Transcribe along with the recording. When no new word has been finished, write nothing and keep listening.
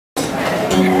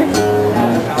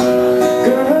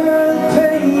Girl,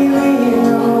 pay me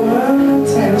no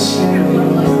attention,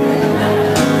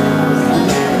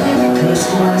 'cause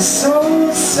my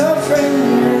soul's suffering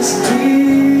misdirection,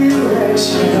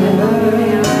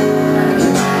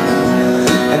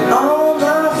 and all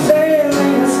my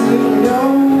failings need no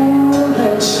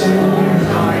mention.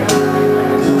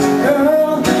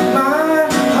 Girl, my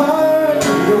heart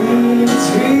needs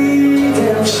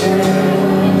redemption.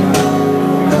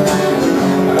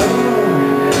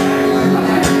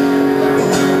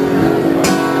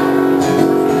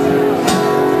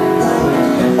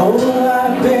 Oh,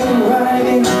 I've been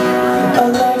writing a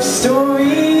love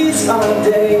stories all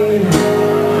day,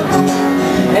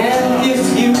 and if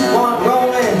you want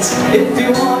romance, if you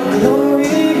want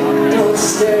glory, don't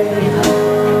stay.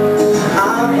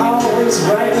 I'm always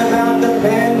writing about the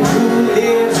men who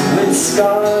live with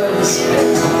scars,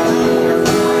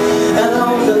 and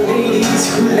all the ladies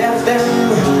who left them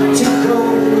to go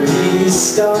be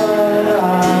stars.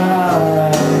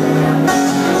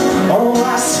 Oh,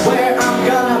 I swear I'm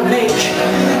gonna make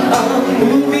a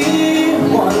movie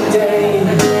one day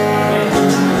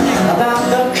about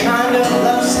the kind of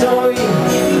love story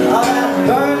that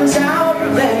burns out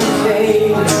then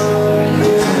fades,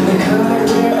 the kind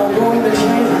where a woman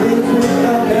can't live with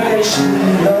the man she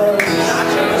loves,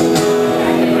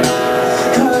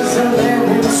 'cause the man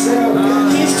himself,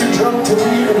 he's too drunk to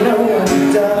even know what he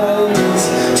does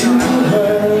to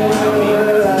her.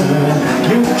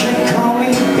 You can call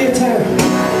me bitter,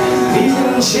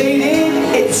 even jaded,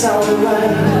 it's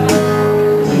alright.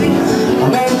 A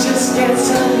man just gets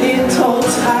a little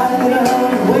tired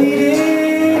of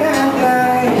waiting at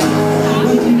night.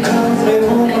 When you come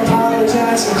home,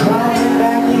 apologize and crying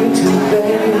back into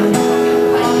bed.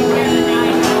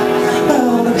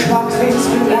 Well, the clock face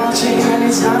been watching, and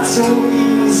it's not so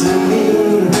easily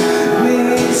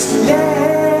misled.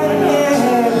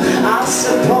 I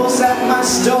suppose that my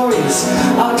stories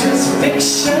are just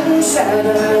fictions that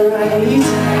I write,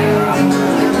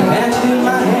 and in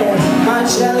my head, my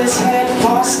jealous head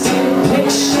false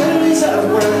depictions of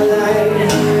my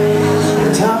life.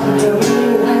 Talk to me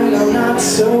when I'm not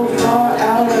so far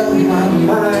out of my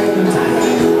mind.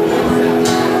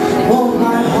 Oh,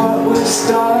 my heart will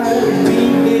start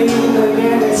beating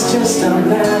again, it's just a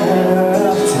matter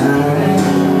of time.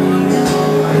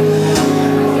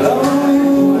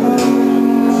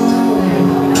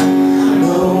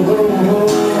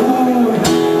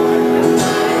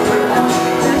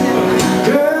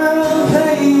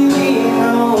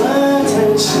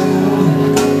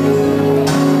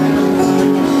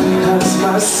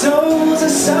 My soul's a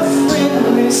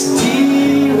suffering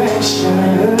misdirection,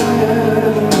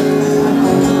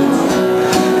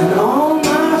 and all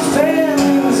my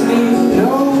failings need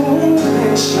no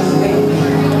mentioning.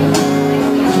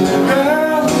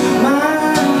 Girl, my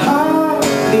heart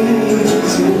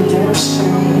needs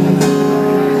redemption.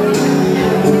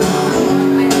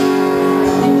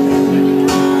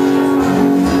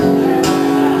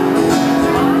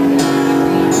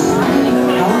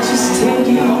 I'll just take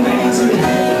you easy,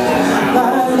 my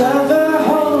lover,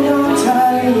 hold on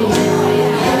tight.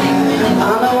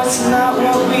 I know it's not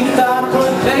what we thought,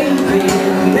 but baby,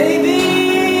 maybe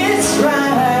it's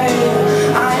right.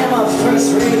 I am a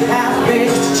first-rate,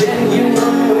 half-baked,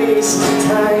 genuine waste of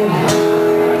time.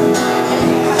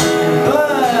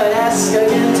 But ask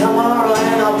again tomorrow,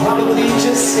 and I'll probably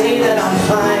just say that I'm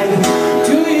fine.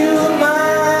 Do you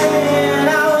mind?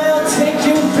 I will take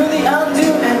you through the undo,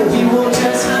 and we will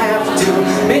just have to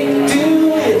make do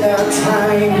without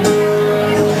time.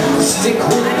 Stick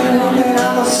with me, woman,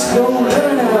 I'm a slow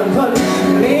learner, but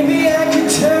maybe I can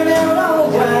turn out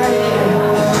alright.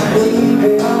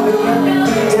 Baby, I'll be running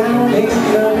down, maybe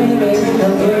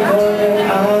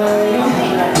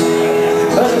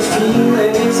but a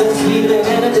feeling is a feeling,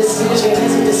 and a decision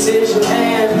is a decision,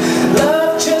 and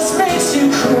love just makes you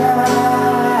cry.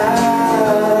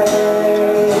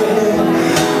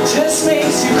 Just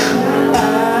makes you cry.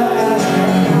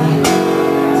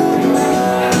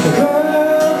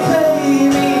 Girl, play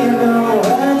me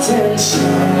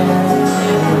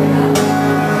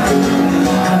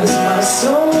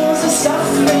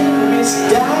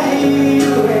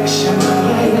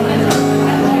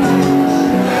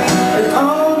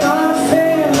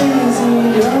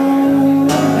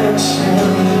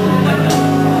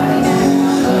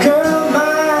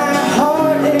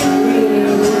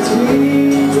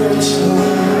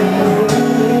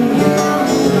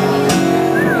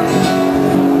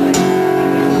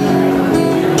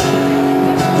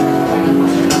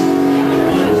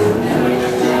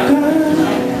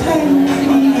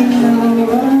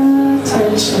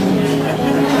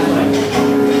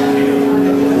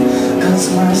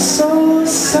my soul.